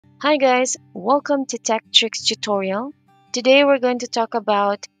Hi guys, welcome to Tech Tricks tutorial. Today we're going to talk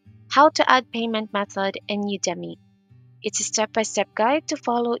about how to add payment method in Udemy. It's a step-by-step guide to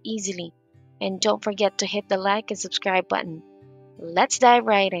follow easily. And don't forget to hit the like and subscribe button. Let's dive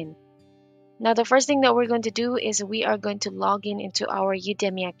right in. Now the first thing that we're going to do is we are going to log in into our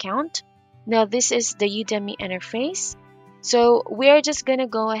Udemy account. Now this is the Udemy interface. So we are just going to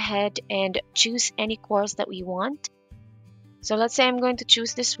go ahead and choose any course that we want. So let's say I'm going to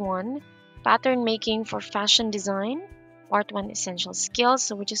choose this one, pattern making for fashion design, part 1 essential skills.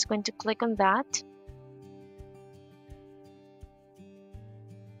 So we're just going to click on that.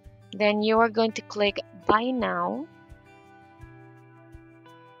 Then you are going to click buy now.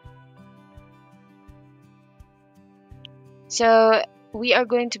 So we are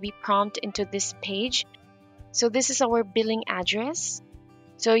going to be prompted into this page. So this is our billing address.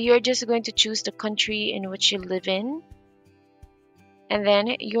 So you're just going to choose the country in which you live in. And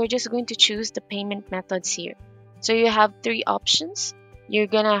then you're just going to choose the payment methods here. So you have three options. You're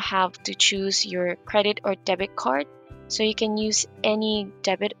gonna have to choose your credit or debit card. So you can use any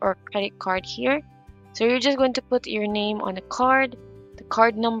debit or credit card here. So you're just going to put your name on the card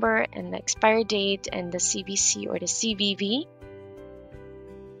number, and the expiry date, and the CVC or the CVV.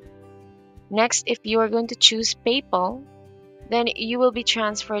 Next, if you are going to choose PayPal, then you will be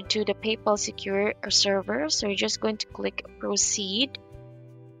transferred to the PayPal secure server. So you're just going to click proceed.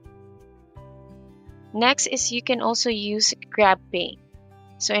 Next is you can also use GrabPay.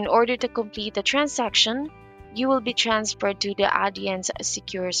 So in order to complete the transaction, you will be transferred to the audience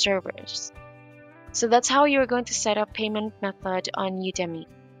secure servers. So that's how you're going to set up payment method on Udemy.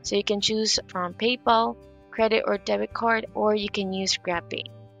 So you can choose from PayPal, credit or debit card, or you can use GrabPay.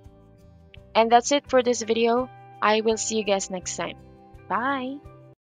 And that's it for this video. I will see you guys next time. Bye!